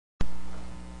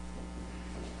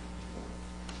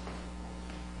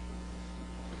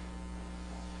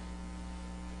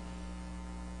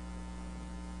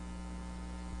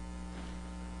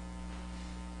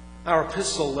Our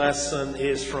epistle lesson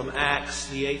is from Acts,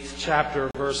 the 8th chapter,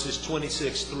 verses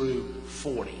 26 through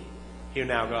 40. Hear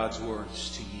now God's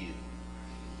words to you.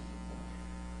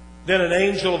 Then an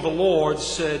angel of the Lord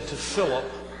said to Philip,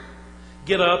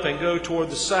 "Get up and go toward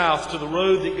the south to the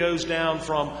road that goes down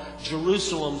from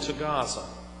Jerusalem to Gaza.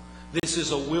 This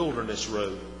is a wilderness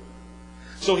road."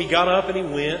 So he got up and he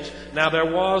went. Now there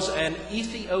was an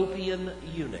Ethiopian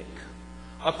eunuch,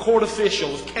 a court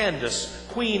official of Candace,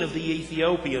 queen of the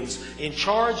Ethiopians, in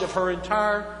charge of her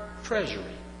entire treasury.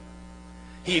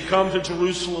 He had come to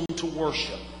Jerusalem to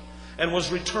worship and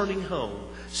was returning home.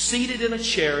 Seated in a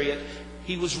chariot,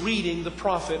 he was reading the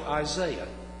prophet Isaiah.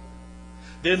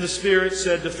 Then the Spirit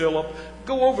said to Philip,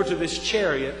 "Go over to this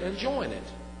chariot and join it."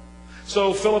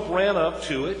 So Philip ran up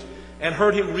to it and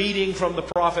heard him reading from the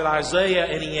prophet Isaiah,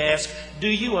 and he asked, "Do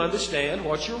you understand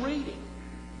what you're reading?"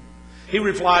 He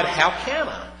replied, "How can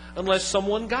I, unless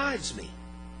someone guides me?"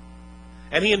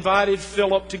 And he invited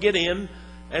Philip to get in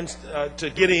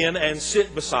and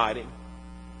sit beside him.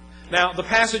 Now, the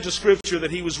passage of Scripture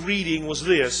that he was reading was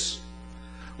this: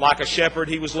 "Like a shepherd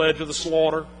he was led to the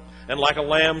slaughter, and like a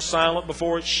lamb silent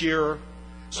before its shearer,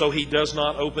 so he does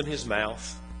not open his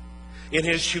mouth. In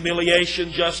his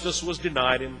humiliation justice was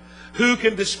denied him. Who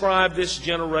can describe this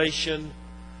generation?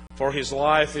 For his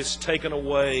life is taken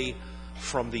away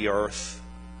from the earth."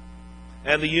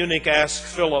 And the eunuch asked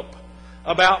Philip,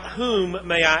 "About whom,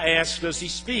 may I ask, does he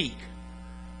speak?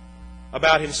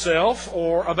 About himself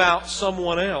or about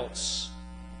someone else?"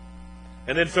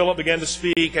 And then Philip began to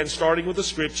speak, and starting with the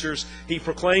Scriptures, he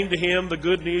proclaimed to him the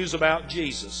good news about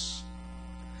Jesus.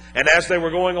 And as they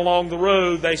were going along the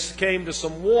road, they came to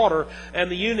some water, and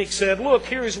the eunuch said, "Look,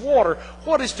 here is water.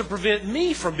 What is to prevent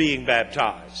me from being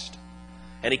baptized?"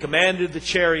 And he commanded the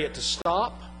chariot to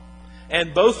stop.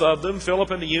 And both of them,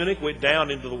 Philip and the eunuch, went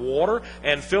down into the water,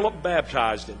 and Philip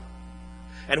baptized him.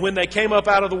 And when they came up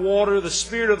out of the water, the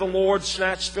Spirit of the Lord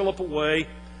snatched Philip away.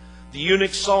 The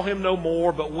eunuch saw him no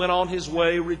more, but went on his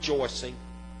way rejoicing.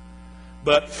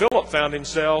 But Philip found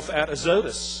himself at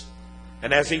Azotus.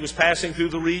 And as he was passing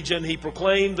through the region, he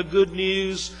proclaimed the good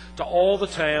news to all the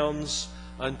towns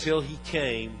until he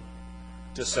came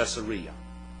to Caesarea.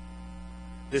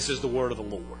 This is the word of the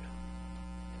Lord.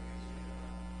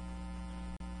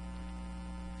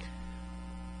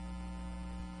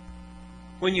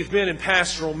 When you've been in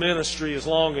pastoral ministry as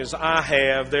long as I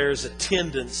have, there's a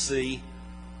tendency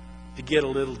to get a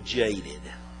little jaded,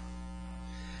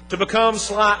 to become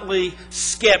slightly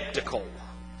skeptical,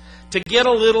 to get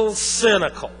a little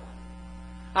cynical.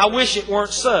 I wish it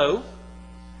weren't so,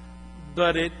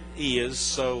 but it is,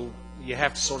 so you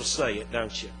have to sort of say it,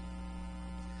 don't you?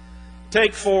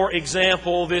 Take, for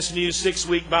example, this new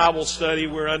 6-week Bible study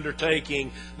we're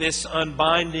undertaking, this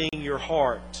Unbinding Your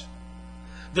Heart.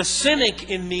 The cynic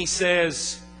in me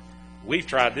says, we've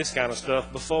tried this kind of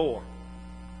stuff before.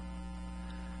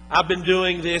 I've been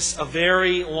doing this a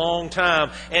very long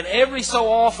time. And every so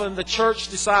often the church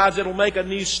decides it'll make a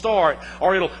new start,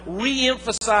 or it'll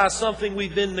re-emphasize something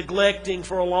we've been neglecting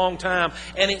for a long time.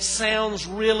 And it sounds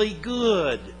really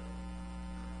good.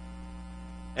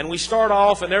 And we start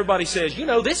off and everybody says,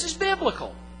 this is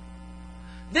biblical.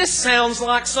 This sounds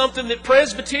like something that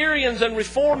Presbyterians and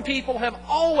Reformed people have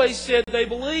always said they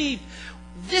believe.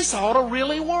 This ought to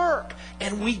really work.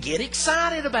 And we get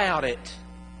excited about it.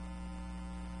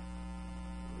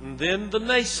 And then the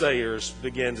naysayers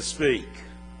begin to speak.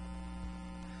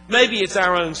 Maybe it's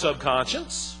our own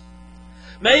subconscious.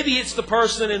 Maybe it's the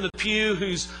person in the pew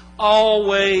who's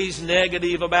always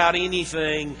negative about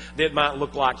anything that might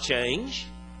look like change.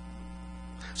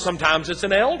 Sometimes it's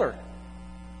an elder.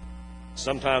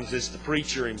 Sometimes it's the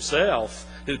preacher himself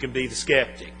who can be the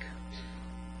skeptic.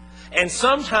 And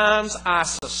sometimes I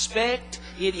suspect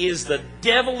it is the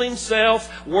devil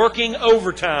himself working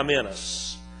overtime in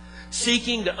us,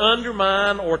 seeking to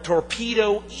undermine or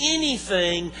torpedo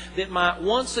anything that might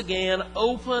once again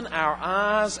open our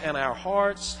eyes and our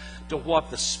hearts to what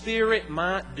the Spirit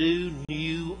might do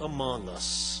new among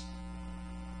us.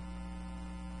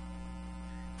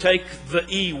 Take the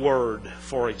E word,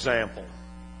 for example.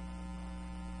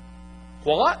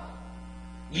 What?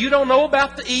 You don't know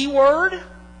about the E word?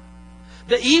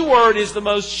 The E word is the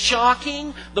most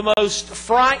shocking, the most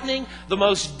frightening, the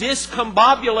most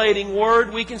discombobulating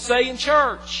word we can say in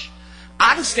church.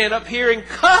 I can stand up here and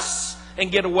cuss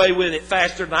and get away with it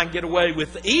faster than I can get away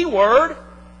with the E word.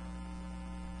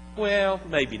 Well,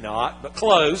 maybe not, but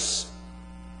close.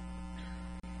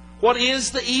 What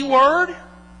is the E word?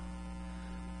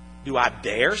 Do I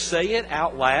dare say it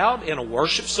out loud in a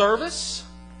worship service?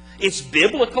 It's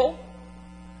biblical.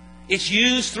 It's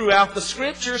used throughout the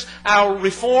Scriptures. Our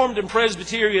Reformed and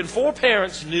Presbyterian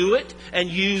foreparents knew it and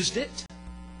used it.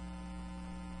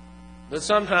 But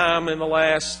sometime in the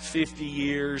last 50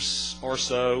 years or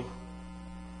so,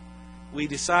 we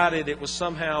decided it was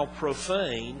somehow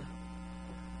profane,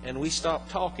 and we stopped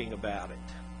talking about it.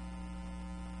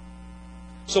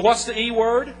 So what's the E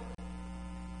word?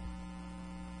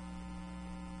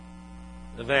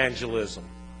 Evangelism.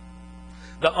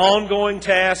 The ongoing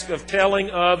task of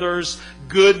telling others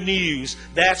good news.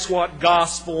 That's what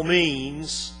gospel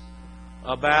means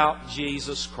about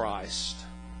Jesus Christ.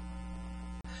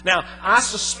 Now, I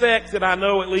suspect that I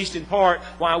know, at least in part,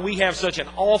 why we have such an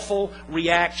awful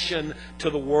reaction to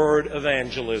the word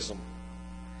evangelism.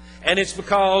 And it's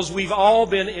because we've all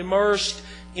been immersed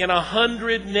in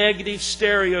 100 negative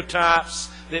stereotypes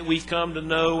that we've come to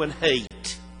know and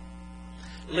hate.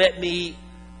 Let me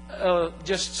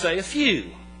just say a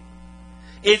few.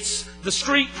 It's the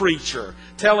street preacher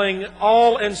telling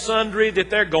all and sundry that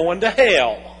they're going to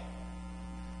hell.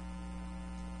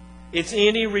 It's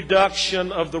any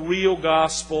reduction of the real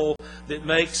gospel that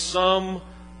makes some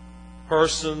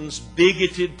person's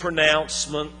bigoted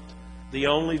pronouncement the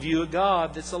only view of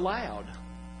God that's allowed.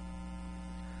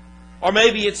 Or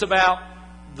maybe it's about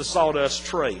the sawdust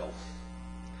trail,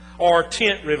 or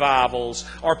tent revivals,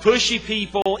 or pushy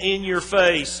people in your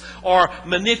face, or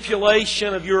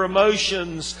manipulation of your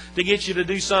emotions to get you to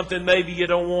do something maybe you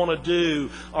don't want to do,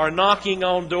 or knocking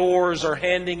on doors or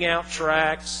handing out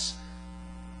tracts.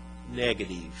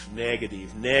 Negative,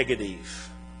 negative, negative.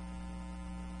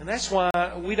 And that's why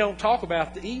we don't talk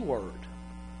about the E word.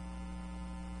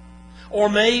 Or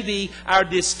maybe our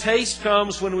distaste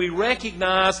comes when we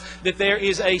recognize that there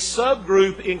is a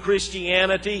subgroup in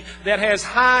Christianity that has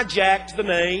hijacked the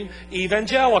name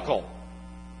evangelical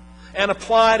and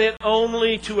applied it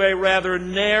only to a rather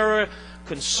narrow,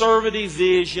 conservative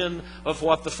vision of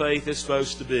what the faith is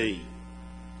supposed to be.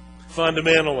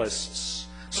 Fundamentalists,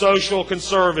 social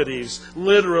conservatives,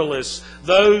 literalists,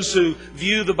 those who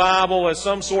view the Bible as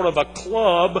some sort of a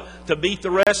club to beat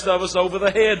the rest of us over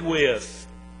the head with.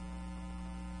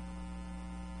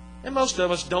 And most of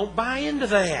us don't buy into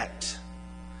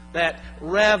that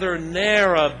rather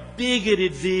narrow,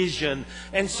 bigoted vision.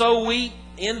 And so we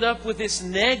end up with this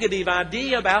negative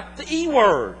idea about the E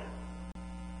word.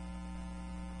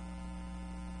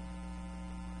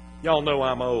 Y'all know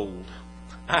I'm old.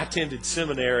 I attended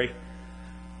seminary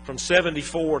from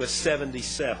 74 to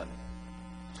 77.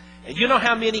 And you know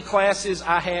how many classes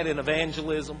I had in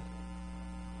evangelism?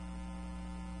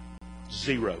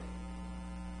 0.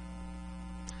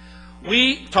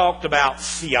 We talked about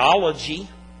theology.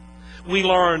 We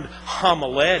learned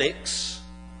homiletics.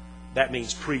 That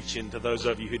means preaching to those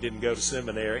of you who didn't go to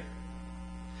seminary.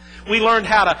 We learned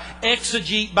how to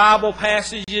exegete Bible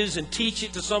passages and teach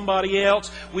it to somebody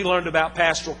else. We learned about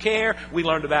pastoral care. We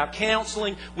learned about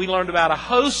counseling. We learned about a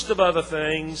host of other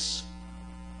things.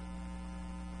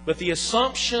 But the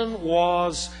assumption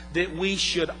was that we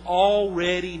should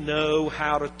already know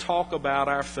how to talk about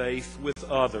our faith with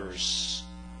others.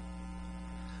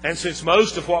 And since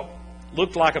most of what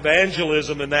looked like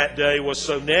evangelism in that day was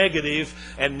so negative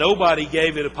and nobody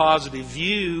gave it a positive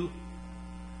view,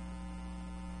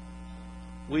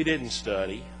 we didn't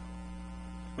study.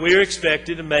 We were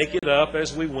expected to make it up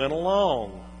as we went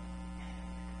along.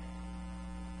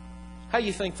 How do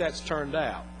you think that's turned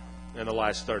out in the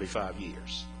last 35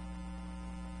 years?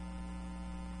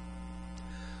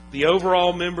 The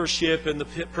overall membership in the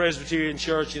Presbyterian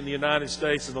Church in the United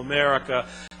States of America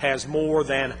has more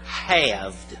than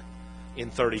halved in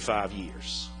 35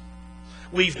 years.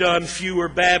 We've done fewer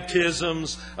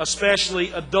baptisms,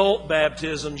 especially adult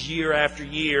baptisms, year after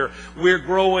year. We're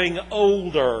growing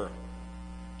older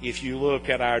if you look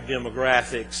at our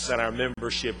demographics and our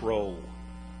membership roll.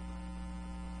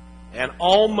 And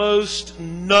almost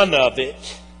none of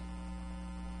it,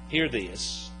 hear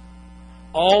this,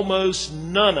 almost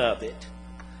none of it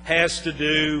has to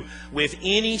do with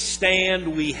any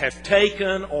stand we have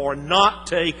taken or not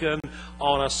taken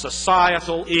on a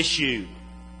societal issue.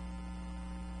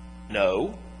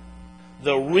 No.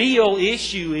 The real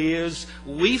issue is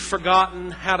we've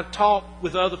forgotten how to talk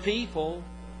with other people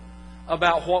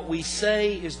about what we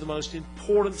say is the most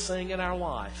important thing in our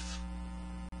life.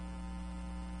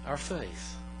 Our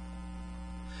faith.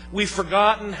 We've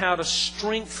forgotten how to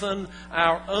strengthen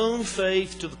our own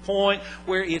faith to the point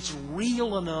where it's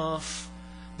real enough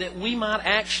that we might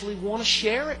actually want to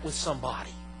share it with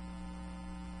somebody.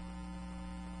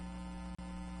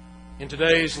 In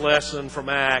today's lesson from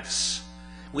Acts,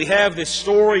 we have this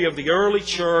story of the early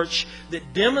church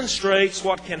that demonstrates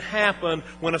what can happen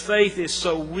when a faith is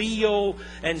so real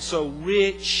and so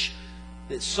rich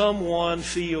that someone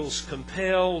feels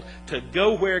compelled to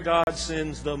go where God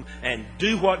sends them and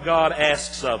do what God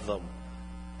asks of them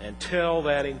and tell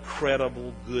that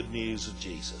incredible good news of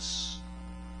Jesus.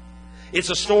 It's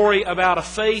a story about a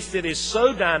faith that is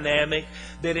so dynamic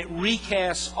that it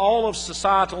recasts all of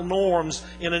societal norms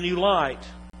in a new light.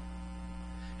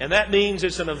 And that means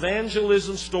it's an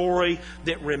evangelism story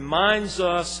that reminds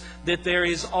us that there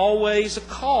is always a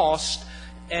cost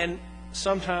and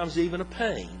sometimes even a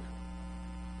pain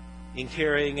in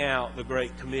carrying out the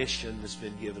Great Commission that's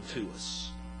been given to us.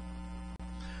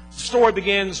 The story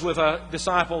begins with a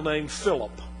disciple named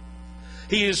Philip.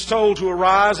 He is told to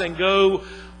arise and go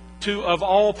to, of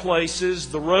all places,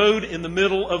 the road in the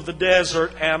middle of the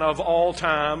desert, and of all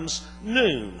times,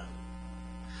 noon.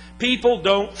 People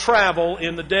don't travel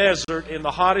in the desert in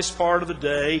the hottest part of the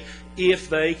day if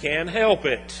they can help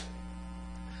it.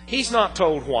 He's not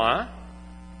told why.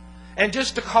 And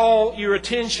just to call your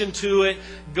attention to it,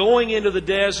 going into the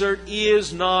desert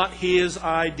is not his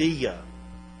idea.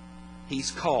 He's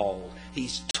called.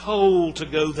 He's told to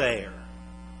go there.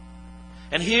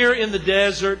 And here in the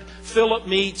desert, Philip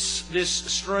meets this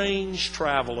strange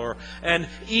traveler, an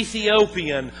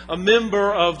Ethiopian, a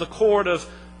member of the court of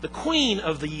the queen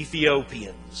of the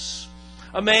Ethiopians,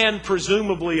 a man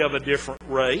presumably of a different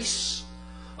race,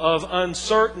 of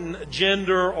uncertain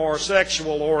gender or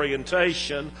sexual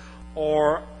orientation,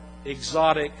 or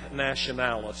exotic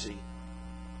nationality.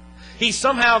 He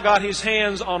somehow got his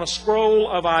hands on a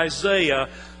scroll of Isaiah,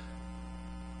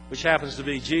 which happens to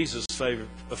be Jesus'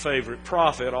 favorite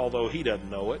prophet, although he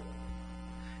doesn't know it.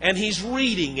 And he's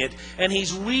reading it, and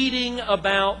he's reading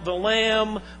about the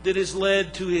lamb that is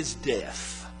led to his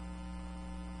death.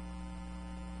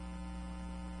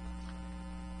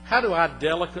 How do I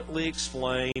delicately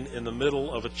explain in the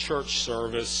middle of a church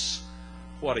service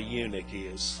what a eunuch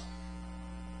is?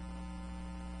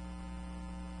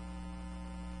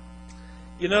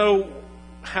 You know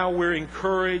how we're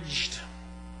encouraged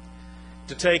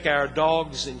to take our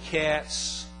dogs and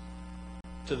cats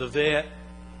to the vet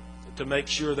to make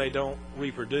sure they don't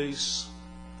reproduce?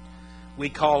 We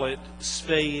call it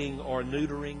spaying or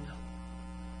neutering.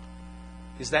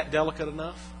 Is that delicate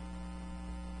enough?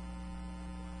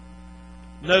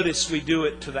 Notice we do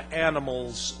it to the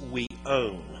animals we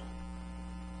own.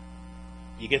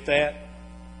 You get that?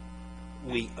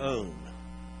 We own.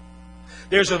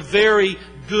 There's a very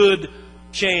good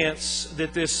chance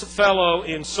that this fellow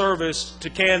in service to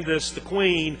Candace, the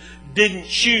queen, didn't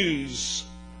choose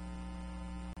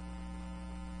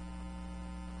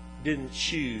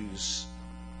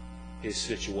his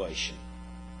situation.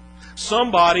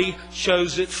 Somebody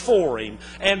chose it for him,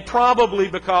 and probably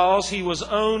because he was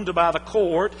owned by the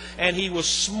court and he was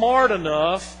smart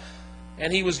enough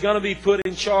and he was going to be put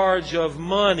in charge of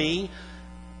money,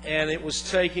 and it was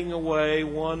taking away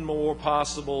one more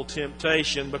possible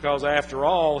temptation, because after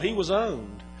all, he was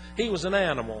owned. He was an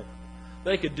animal.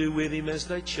 They could do with him as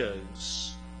they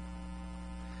chose.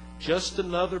 Just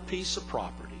another piece of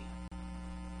property.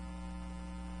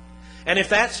 And if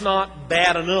that's not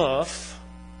bad enough,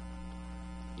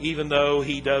 even though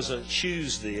he doesn't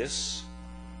choose this,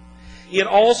 it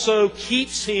also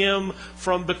keeps him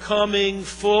from becoming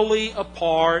fully a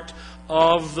part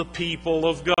of the people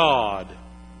of God.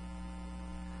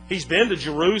 He's been to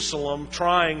Jerusalem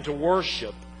trying to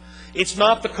worship. It's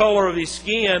not the color of his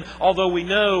skin, although we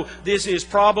know this is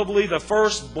probably the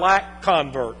first black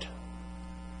convert.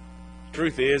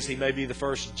 Truth is, he may be the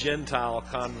first Gentile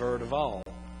convert of all.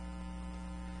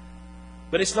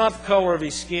 But it's not the color of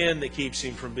his skin that keeps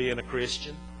him from being a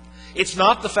Christian. It's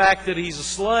not the fact that he's a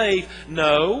slave.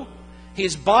 No,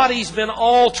 his body's been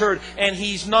altered and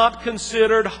he's not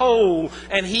considered whole,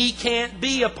 and he can't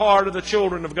be a part of the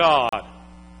children of God.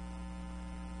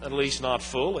 At least not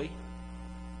fully.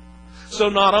 So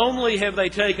not only have they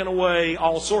taken away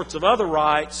all sorts of other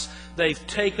rights, they've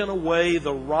taken away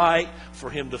the right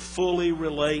for him to fully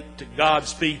relate to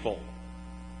God's people.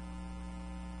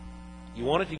 You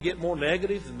want it to get more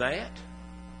negative than that?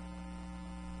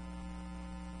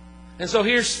 And so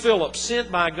here's Philip,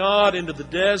 sent by God into the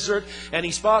desert, and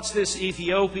he spots this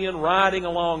Ethiopian riding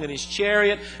along in his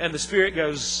chariot, and the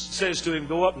Spirit says to him,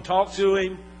 go up and talk to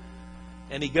him.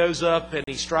 And he goes up and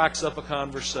he strikes up a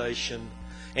conversation.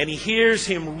 And he hears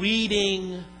him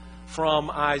reading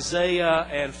from Isaiah,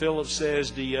 and Philip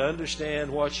says, do you understand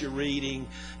what you're reading?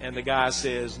 And the guy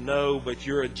says, no, but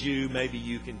you're a Jew, maybe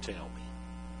you can tell me.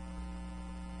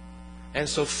 And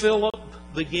so Philip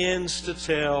begins to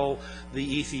tell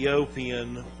the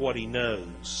Ethiopian what he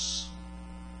knows.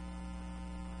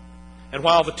 And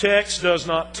while the text does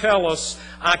not tell us,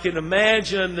 I can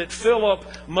imagine that Philip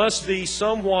must be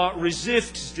somewhat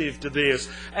resistive to this.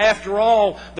 After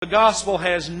all, the gospel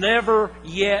has never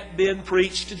yet been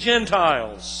preached to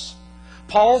Gentiles.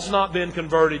 Paul's not been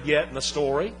converted yet in the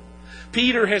story.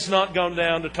 Peter has not gone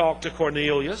down to talk to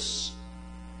Cornelius.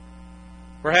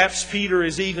 Perhaps Peter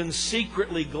is even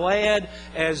secretly glad,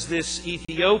 as this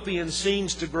Ethiopian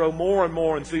seems to grow more and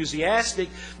more enthusiastic,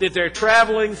 that they're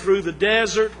traveling through the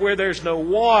desert where there's no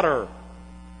water.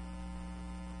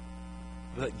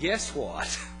 But guess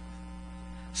what?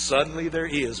 Suddenly there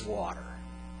is water.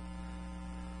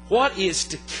 What is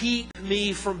to keep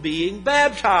me from being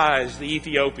baptized? The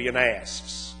Ethiopian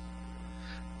asks.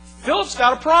 Philip's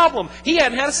got a problem. He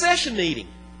hadn't had a session meeting.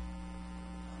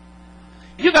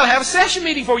 You've got to have a session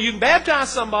meeting before you can baptize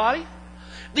somebody.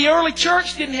 The early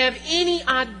church didn't have any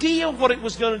idea what it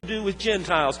was going to do with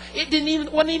Gentiles. It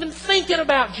wasn't even thinking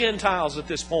about Gentiles at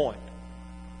this point.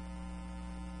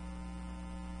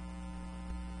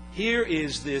 Here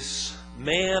is this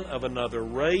man of another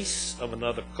race, of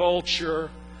another culture,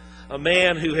 a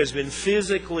man who has been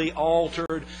physically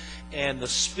altered, and the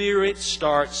Spirit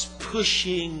starts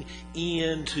pushing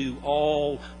into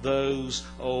all those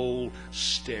old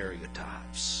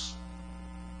stereotypes.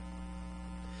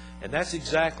 And that's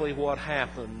exactly what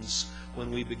happens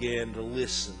when we begin to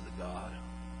listen to God.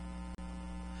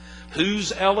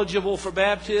 Who's eligible for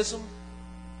baptism?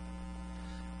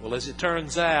 Well, as it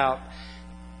turns out,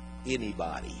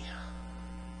 anybody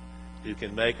who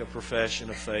can make a profession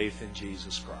of faith in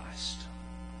Jesus Christ.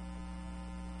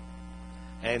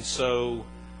 And so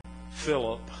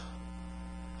Philip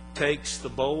takes the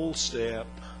bold step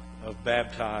of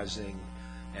baptizing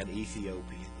an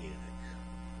Ethiopian eunuch.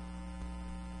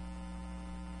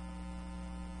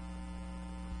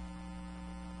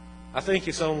 I think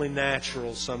it's only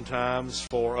natural sometimes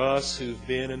for us who've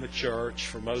been in the church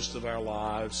for most of our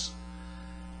lives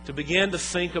to begin to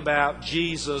think about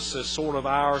Jesus as sort of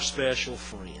our special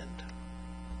friend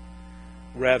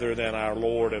rather than our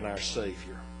Lord and our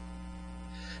Savior.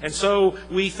 And so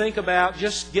we think about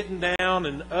just getting down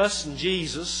and us and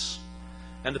Jesus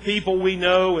and the people we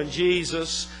know and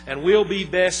Jesus, and we'll be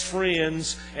best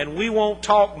friends, and we won't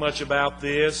talk much about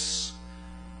this,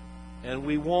 and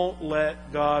we won't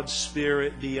let God's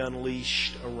Spirit be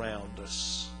unleashed around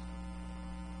us.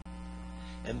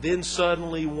 And then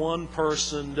suddenly one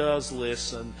person does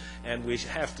listen, and we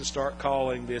have to start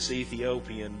calling this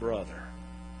Ethiopian brother,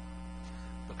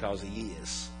 because he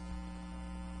is.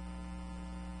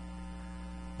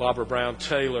 Barbara Brown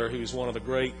Taylor, who's one of the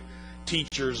great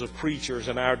teachers of preachers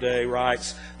in our day,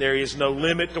 writes, "There is no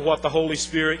limit to what the Holy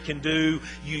Spirit can do.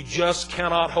 You just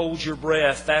cannot hold your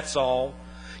breath, that's all.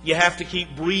 You have to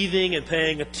keep breathing and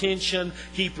paying attention,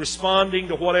 keep responding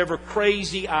to whatever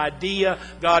crazy idea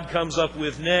God comes up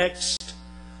with next.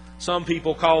 Some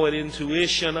people call it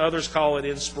intuition, others call it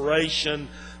inspiration,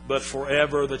 but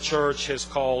forever the church has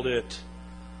called it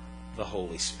the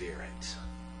Holy Spirit."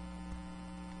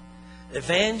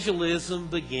 Evangelism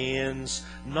begins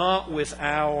not with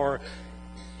our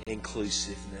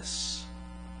inclusiveness,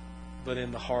 but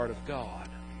in the heart of God.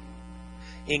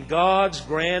 In God's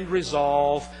grand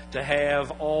resolve to have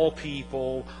all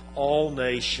people, all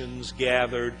nations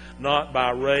gathered, not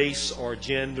by race or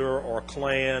gender or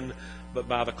clan, but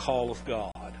by the call of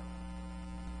God.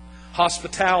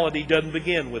 Hospitality doesn't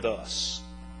begin with us.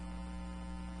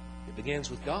 It begins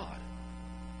with God.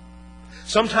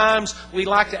 Sometimes we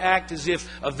like to act as if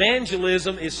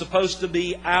evangelism is supposed to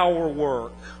be our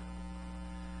work.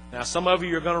 Now, some of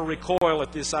you are going to recoil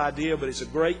at this idea, but it's a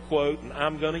great quote, and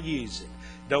I'm going to use it.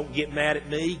 Don't get mad at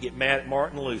me, get mad at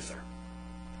Martin Luther.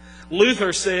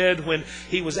 Luther said when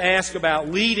he was asked about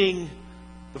leading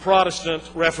the Protestant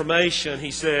Reformation,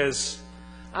 he says,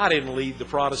 "I didn't lead the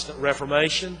Protestant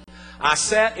Reformation. I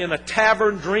sat in a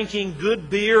tavern drinking good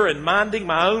beer and minding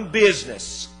my own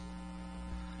business.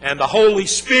 And the Holy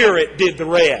Spirit did the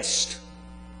rest."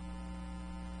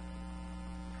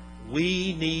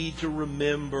 We need to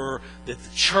remember that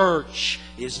the church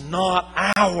is not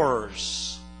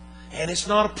ours. And it's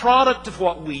not a product of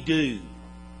what we do.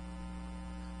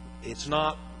 It's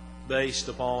not based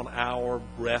upon our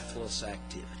breathless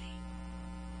activity.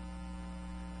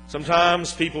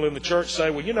 Sometimes people in the church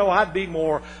say, "Well, you know, I'd be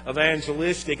more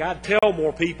evangelistic. I'd tell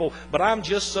more people, but I'm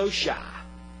just so shy."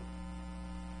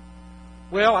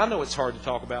 Well, I know it's hard to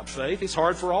talk about faith. It's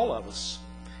hard for all of us.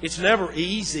 It's never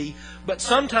easy. But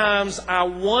sometimes I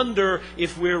wonder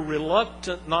if we're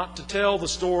reluctant not to tell the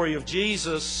story of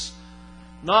Jesus,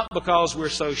 not because we're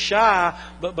so shy,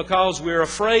 but because we're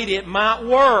afraid it might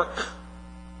work.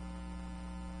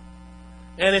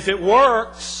 And if it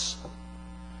works,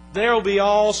 There will be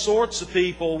all sorts of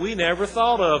people we never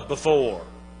thought of before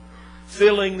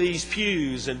filling these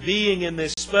pews and being in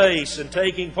this space and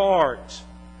taking part.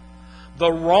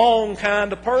 The wrong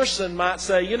kind of person might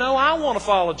say, you know, I want to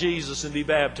follow Jesus and be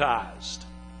baptized.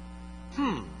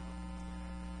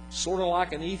 Sort of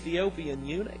like an Ethiopian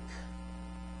eunuch.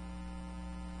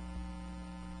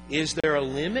 Is there a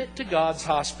limit to God's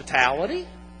hospitality?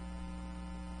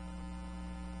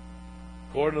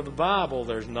 According to the Bible,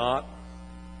 there's not.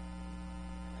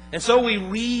 And so we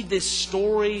read this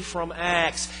story from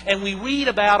Acts, and we read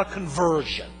about a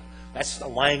conversion. That's the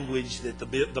language that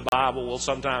the Bible will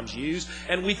sometimes use.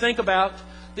 And we think about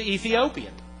the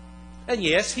Ethiopian. And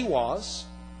yes, he was.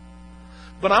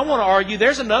 But I want to argue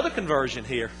there's another conversion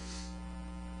here.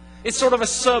 It's sort of a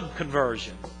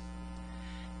sub-conversion.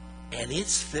 And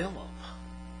it's Philip.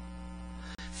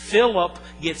 Philip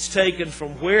gets taken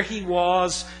from where he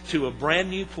was to a brand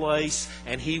new place,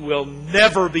 and he will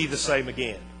never be the same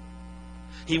again.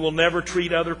 He will never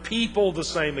treat other people the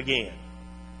same again.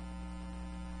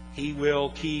 He will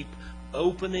keep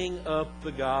opening up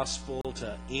the gospel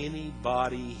to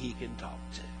anybody he can talk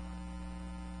to.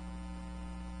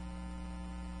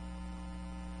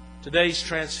 Today's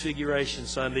Transfiguration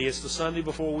Sunday. It's the Sunday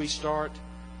before we start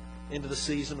into the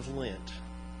season of Lent.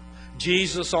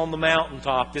 Jesus on the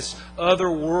mountaintop, this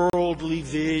otherworldly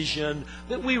vision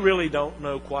that we really don't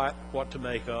know quite what to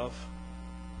make of.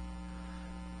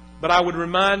 But I would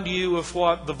remind you of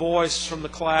what the voice from the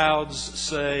clouds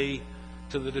say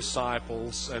to the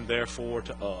disciples and therefore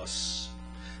to us.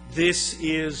 This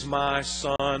is my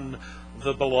Son,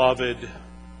 the beloved.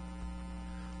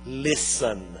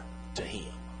 Listen to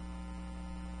him.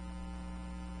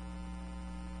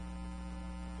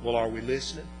 Well, are we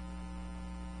listening?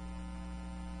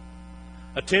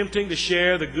 Attempting to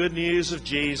share the good news of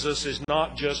Jesus is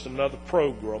not just another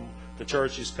program the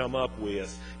church has come up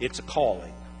with. It's a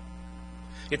calling.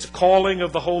 It's a calling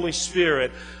of the Holy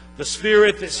Spirit. The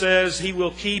Spirit that says He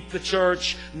will keep the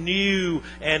church new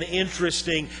and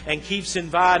interesting and keeps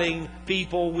inviting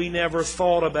people we never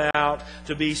thought about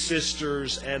to be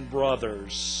sisters and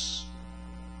brothers.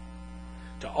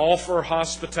 To offer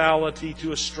hospitality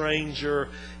to a stranger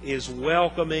is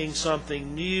welcoming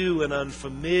something new and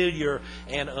unfamiliar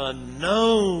and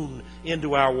unknown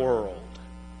into our world.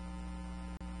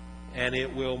 And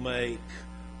it will make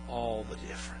all the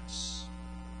difference.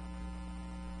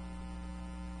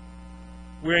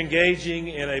 We're engaging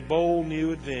in a bold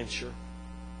new adventure.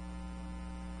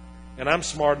 And I'm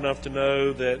smart enough to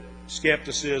know that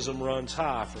skepticism runs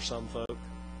high for some folk.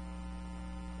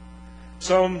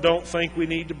 Some don't think we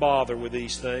need to bother with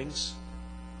these things.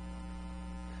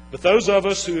 But those of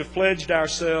us who have pledged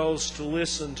ourselves to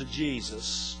listen to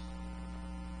Jesus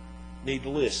need to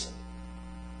listen.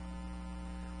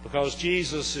 Because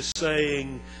Jesus is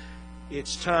saying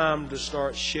it's time to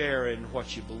start sharing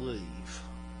what you believe.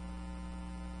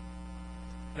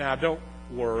 Now, don't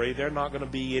worry. There are not going to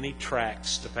be any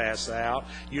tracts to pass out.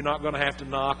 You're not going to have to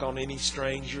knock on any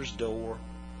stranger's door.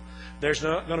 There's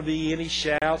not going to be any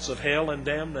shouts of hell and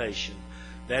damnation.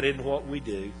 That isn't what we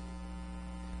do.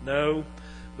 No,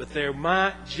 but there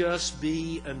might just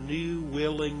be a new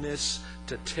willingness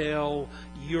to tell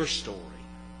your story.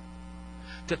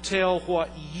 To tell what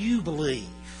you believe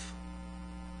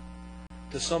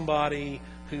to somebody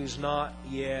who's not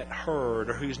yet heard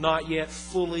or who's not yet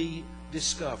fully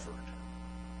discovered.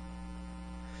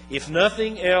 If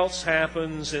nothing else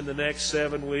happens in the next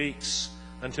 7 weeks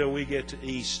until we get to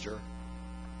Easter,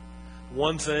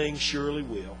 one thing surely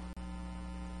will.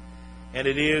 And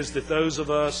it is that those of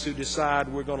us who decide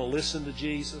we're going to listen to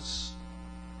Jesus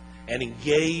and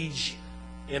engage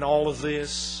in all of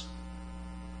this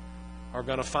are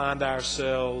going to find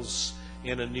ourselves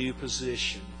in a new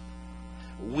position.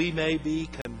 We may be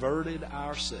converted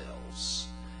ourselves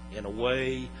in a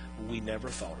way we never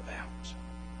thought about.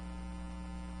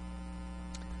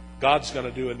 God's going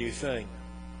to do a new thing.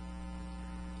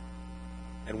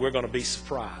 And we're going to be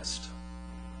surprised.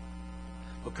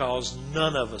 Because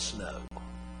none of us know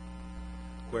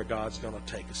where God's going to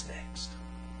take us next.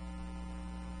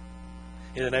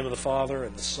 In the name of the Father,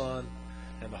 and the Son,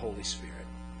 and the Holy Spirit.